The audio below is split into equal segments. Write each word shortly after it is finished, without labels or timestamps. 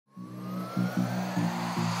Hey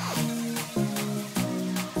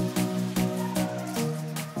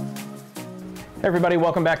everybody,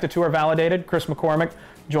 welcome back to Tour Validated. Kris McCormack,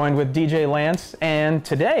 joined with DJ Lantz, and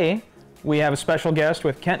today we have a special guest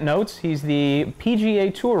with Kenton Oats. He's the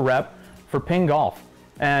PGA Tour rep for Ping Golf,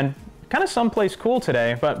 and kind of someplace cool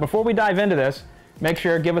today. But before we dive into this, make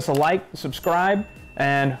sure to give us a like, subscribe,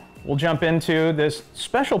 and we'll jump into this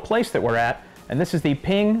special place that we're at, and this is the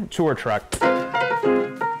Ping Tour Truck.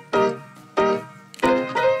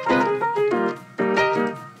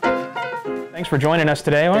 Thanks for joining us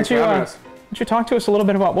today. Why don't you talk to us a little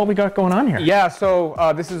bit about what we got going on here? Yeah, so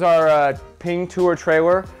this is our Ping Tour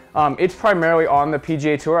trailer. It's primarily on the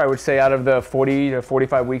PGA Tour. I would say out of the 40 to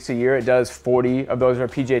 45 weeks a year, it does 40 of those are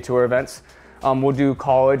PGA Tour events. We'll do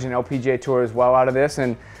college and LPGA Tour as well out of this.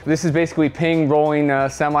 And this is basically Ping rolling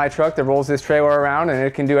a semi truck that rolls this trailer around, and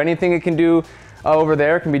it can do anything it can do over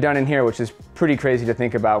there can be done in here, which is pretty crazy to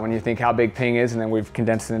think about when you think how big Ping is, and then we've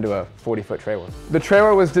condensed it into a 40-foot trailer. The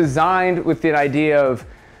trailer was designed with the idea of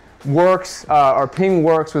Works, our Ping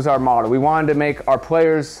Works was our model. We wanted to make our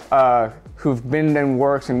players who've been in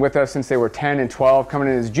Works and with us since they were 10 and 12, coming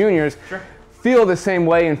in as juniors, feel the same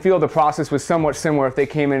way and feel the process was somewhat similar if they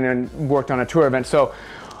came in and worked on a tour event. So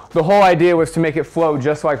the whole idea was to make it flow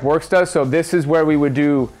just like Works does. So this is where we would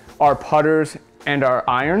do our putters and our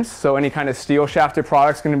irons. So any kind of steel shafted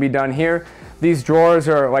product's going to be done here. These drawers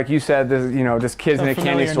are, like you said, this, you know, just kids in a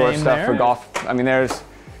candy store stuff for golf. I mean,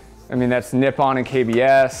 that's Nippon and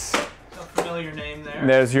KBS. A familiar name there.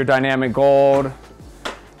 There's your dynamic gold.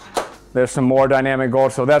 There's some more dynamic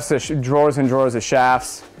gold. So that's the drawers and drawers of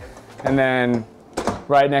shafts. And then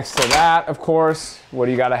right next to that, of course, what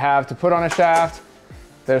do you got to have to put on a shaft?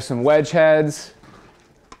 There's some wedge heads.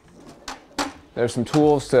 There's some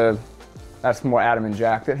tools to, that's more Adam and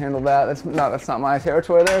Jack that handle that. That's not my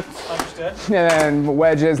territory there. Understood. And then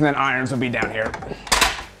wedges, and then irons will be down here.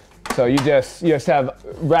 So you just have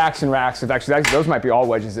racks and racks. Actually, those might be all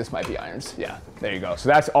wedges. This might be irons. Yeah, there you go. So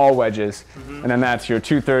that's all wedges. And then that's your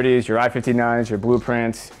 230s, your I-59s, your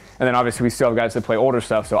blueprints. And then obviously we still have guys that play older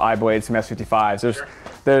stuff. So I-blades, some S55s.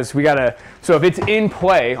 So if it's in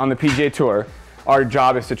play on the PGA Tour, our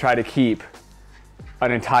job is to try to keep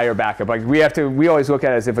an entire backup. Like we always look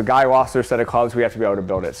at it as if a guy lost their set of clubs, we have to be able to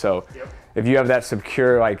build it. So if you have that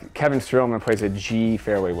secure, like Kevin Streelman plays a G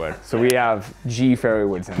fairway wood. So we have G fairway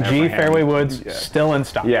woods in there. G fairway woods still in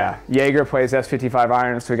stock. Yeah, Jaeger plays S55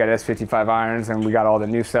 irons, so we got S55 irons, and we got all the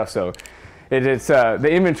new stuff. So it's the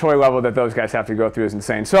inventory level that those guys have to go through is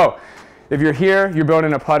insane. So if you're here, you're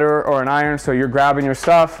building a putter or an iron, so you're grabbing your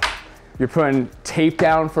stuff, you're putting tape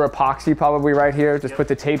down for epoxy probably right here. Just put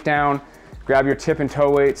the tape down, grab your tip and toe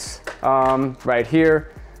weights right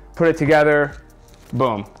here, put it together.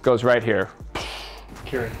 Boom, goes right here.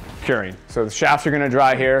 Curing. So the shafts are gonna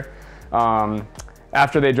dry here.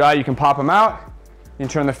 After they dry, you can pop them out. You can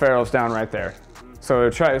turn the ferrules down right there.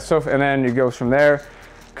 And then it goes from there,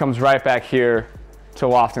 comes right back here to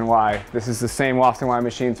Loft and Y. This is the same Loft and Y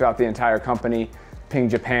machine throughout the entire company. Ping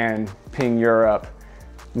Japan, Ping Europe,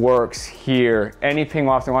 Works here. Any Ping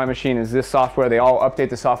Loft and Y machine is this software. They all update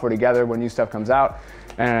the software together when new stuff comes out.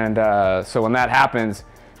 And so when that happens,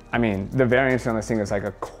 I mean, the variance on this thing is like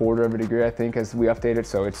 1/4 of a degree, I think, as we update it.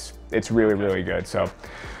 So it's really, really good. So,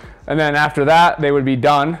 and then after that, they would be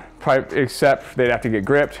done, except they'd have to get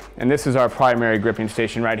gripped. And this is our primary gripping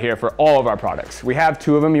station right here for all of our products. We have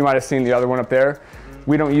 2 of them. You might have seen the other one up there.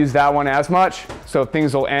 We don't use that one as much. So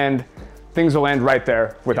things will end right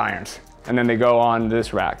there with irons. And then they go on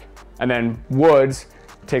this rack. And then woods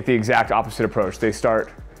take the exact opposite approach. They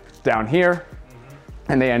start down here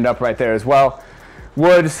and they end up right there as well.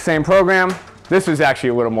 Woods, same program. This is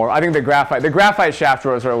actually a little more, I think the graphite shaft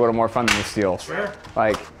drawers are a little more fun than the steel. Sure.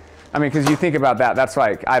 Like, I mean, because you think about that, that's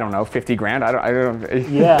like, I don't know, 50 grand. I don't.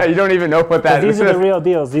 Yeah. You don't even know what that is. These are the real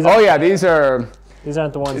deals. These are. These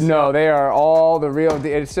aren't the ones. No, they are all the real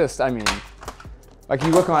deals. It's just, I mean, like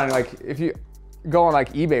you look on, like if you go on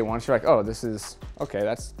like eBay once, you're like, oh, this is, okay,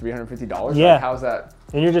 that's $350. Yeah. Like, how's that?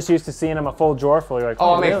 And you're just used to seeing them a full drawer full. You're like,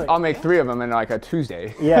 oh, really? I'll make 3 of them in like a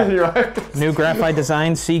Tuesday. Yeah. You're right. New graphite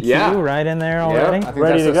design CQ right in there already. I think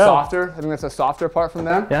ready that's to go. Softer. I think that's a softer part from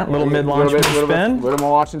them. Yeah, little mid-launch spin. Little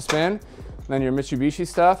more launch and spin. And then your Mitsubishi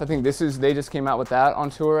stuff. I think they just came out with that on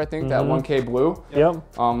tour. I think that 1K blue. Yep.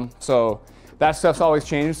 So that stuff's always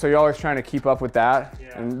changing. So you're always trying to keep up with that.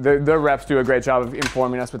 Yeah. And the reps do a great job of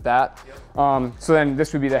informing us with that. Yep. So then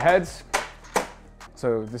this would be the heads.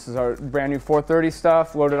 So this is our brand new 430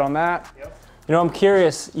 stuff loaded on that. Yep. You know, I'm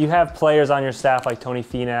curious, you have players on your staff like Tony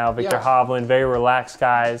Finau, Viktor Hovland, very relaxed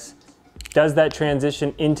guys. does that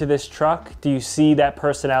transition into this truck? Do you see that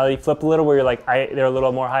personality flip a little where you're like, they're a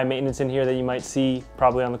little more high maintenance in here than you might see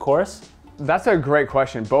probably on the course? That's a great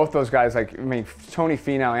question. Both those guys, like, I mean, Tony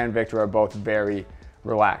Finau and Viktor are both very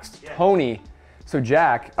relaxed. Yeah. Tony, so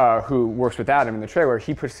Jack, who works with Adam in the trailer,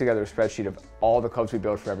 he puts together a spreadsheet of all the clubs we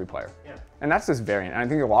build for every player. Yeah. And that's just variant. And I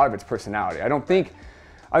think a lot of it's personality.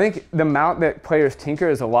 I think the amount that players tinker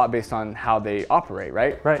is a lot based on how they operate,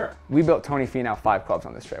 right? Right. Sure. We built Tony Finau 5 clubs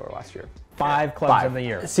on this trailer last year. 5 clubs of the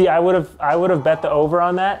year. See, I would have bet the over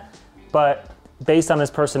on that, but based on his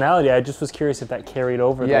personality, I just was curious if that carried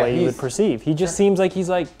over the way he would perceive. He just seems like he's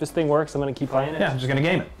like, this thing works, I'm gonna keep playing it. Yeah, I'm just gonna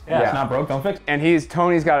game it. Yeah. It's not broke, don't fix it. And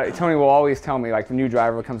Tony will always tell me, like, the new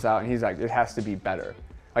driver comes out and he's like, it has to be better.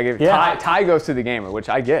 Like, if Ty goes to the gamer, which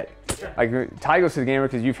I get. Like, Ty goes to the gamer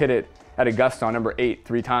because you've hit it at Augusta on number 8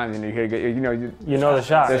 3 times, and you know the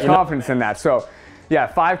shot. There's confidence in that. So, yeah,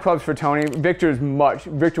 5 clubs for Tony. Victor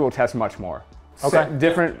will test much more. Okay.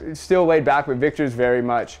 Different, still laid back, but Victor's very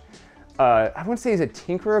much. I wouldn't say he's a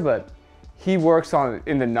tinkerer, but he works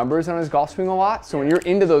in the numbers on his golf swing a lot. So when you're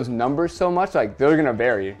into those numbers so much, like, they're gonna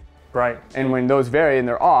vary. Right. And when those vary and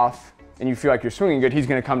they're off, and you feel like you're swinging good, he's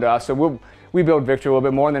gonna come to us. So we build Victor a little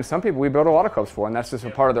bit more, and then some people we build a lot of clubs for, and that's just a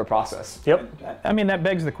part of their process. Yep. I mean, that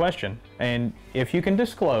begs the question, and if you can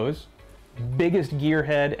disclose, biggest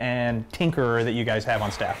gearhead and tinkerer that you guys have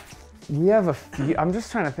on staff. We have a few. I'm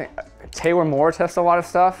just trying to think. Taylor Moore tests a lot of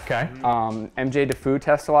stuff. Okay. MJ DeFoo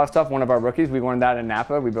tests a lot of stuff. One of our rookies, we learned that in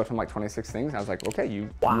Napa. We built him like 26 things. And I was like, okay,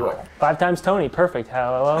 Wow. 5 times Tony, perfect.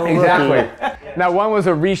 Hello. Exactly. Now, one was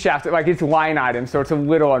a reshafted, like, it's line item, so it's a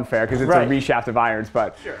little unfair because it's a reshaft of irons.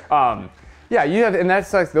 But yeah, you have, and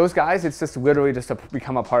that's like those guys. It's just literally just to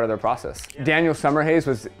become a part of their process. Yeah. Daniel Summerhays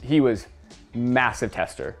was massive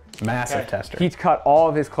tester. Massive tester. He cut all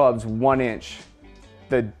of his clubs 1 inch.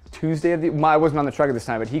 The Tuesday of I wasn't on the truck at this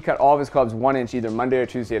time, but he cut all of his clubs 1 inch either Monday or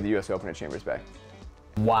Tuesday of the U.S. Open at Chambers Bay.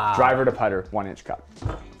 Wow. Driver to putter, 1 inch cut.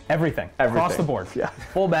 Everything. Across the board. Yeah.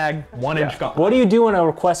 Full bag, 1 inch cut. What do you do when a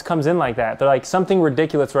request comes in like that? They're like, something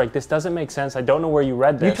ridiculous, like, this doesn't make sense. I don't know where you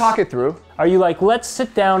read this. You talk it through. Are you like, let's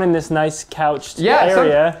sit down in this nice couched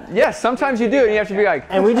area? Yes, sometimes you do, and you have to be like.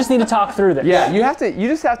 And we just need to talk through this. Yeah, you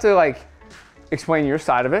just have to, like, explain your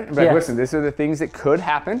side of it. And be like, listen, these are the things that could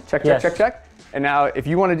happen. Check, check, check, check. And now, if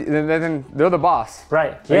you want to, then they're the boss.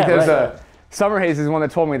 Right. Yeah. Because Summerhays is the one that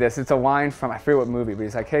told me this. It's a line from, I forget what movie, but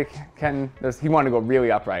he's like, hey, Kenton, he wanted to go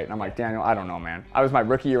really upright. And I'm like, Daniel, I don't know, man. I was my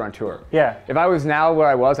rookie year on tour. Yeah. If I was now where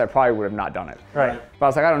I was, I probably would have not done it. Right. But I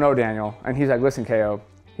was like, I don't know, Daniel. And he's like, listen, KO.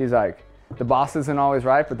 He's like, the boss isn't always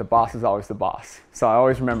right, but the boss is always the boss. So I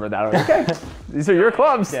always remember that. I was like, okay, these are your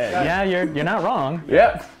clubs. Yeah, you're not wrong.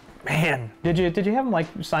 Yep. Man, did you have him like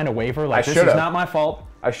sign a waiver like this is not my fault?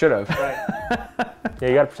 I should have. Yeah,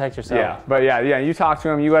 you got to protect yourself. Yeah, but yeah, you talk to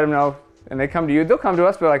them, you let them know, and they come to you. They'll come to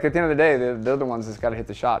us, but like at the end of the day, they're the ones that's got to hit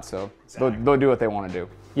the shot. So they'll do what they want to do.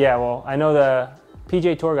 Yeah, well, I know the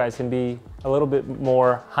PGA Tour guys can be a little bit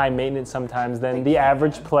more high maintenance sometimes than the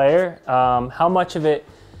average player. How much of it,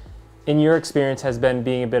 in your experience, has been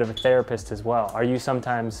being a bit of a therapist as well? Are you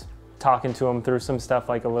sometimes talking to them through some stuff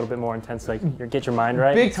like a little bit more intense, like get your mind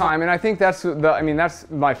right? Big time, and I think that's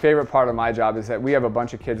my favorite part of my job is that we have a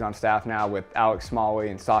bunch of kids on staff now with Alex Smalley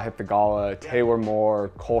and Sahith Thagala, Taylor Moore,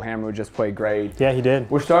 Cole Hammer who just played great. Yeah, he did.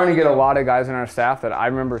 We're starting to get a lot of guys on our staff that I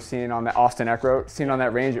remember seeing on that Austin Eckroat, seeing on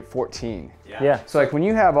that range at 14. Yeah. So like when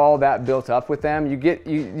you have all that built up with them,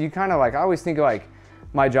 you kind of like, I always think of like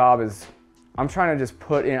my job is I'm trying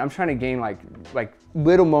to gain like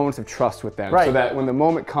little moments of trust with them, so that when the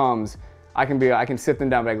moment comes, I can sit them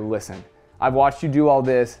down and be like, listen, I've watched you do all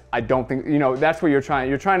this. I don't think, that's what you're trying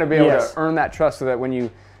to be able to earn that trust so that when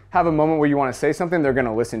you have a moment where you want to say something, they're going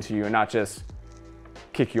to listen to you and not just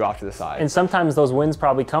kick you off to the side. And sometimes those wins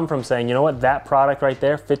probably come from saying, you know what, that product right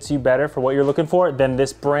there fits you better for what you're looking for than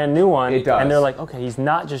this brand new one. It does. And they're like, okay, he's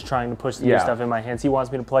not just trying to push the new stuff in my hands. He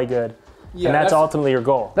wants me to play good. Yeah, and that's ultimately your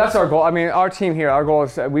goal. That's our goal. I mean, our team here, our goal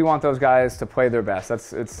is we want those guys to play their best.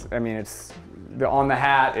 It's on the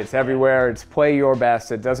hat, it's everywhere, it's play your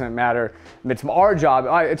best. It doesn't matter. It's our job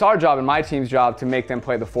and my team's job to make them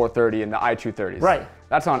play the 430 and the I-230s. Right.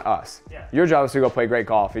 That's on us. Yeah. Your job is to go play great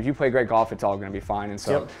golf. If you play great golf, it's all going to be fine. And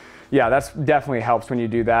so, yeah, that's definitely helps when you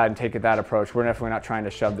do that and take it that approach. We're definitely not trying to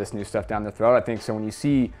shove this new stuff down their throat. I think so when you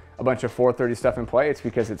see a bunch of 430 stuff in play, it's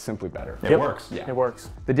because it's simply better. It works. Yeah. It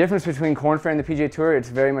works. The difference between Korn Ferry and the PGA Tour, it's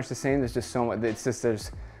very much the same. There's just so much.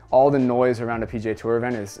 There's all the noise around a PGA Tour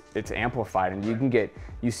event it's amplified, and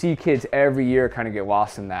you see kids every year kind of get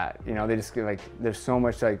lost in that. They just get like there's so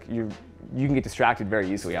much like you can get distracted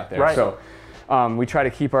very easily out there. Right. So We try to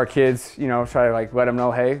keep our kids, you know, try to like let them know,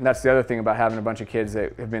 hey, that's the other thing about having a bunch of kids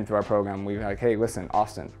that have been through our program. We're like, hey, listen,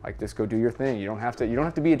 Austin, like just go do your thing. You don't have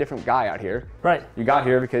to be a different guy out here. Right. You got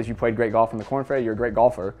here because you played great golf in the Corn Ferry. You're a great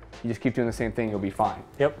golfer. You just keep doing the same thing, you'll be fine.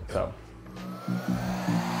 Yep. So.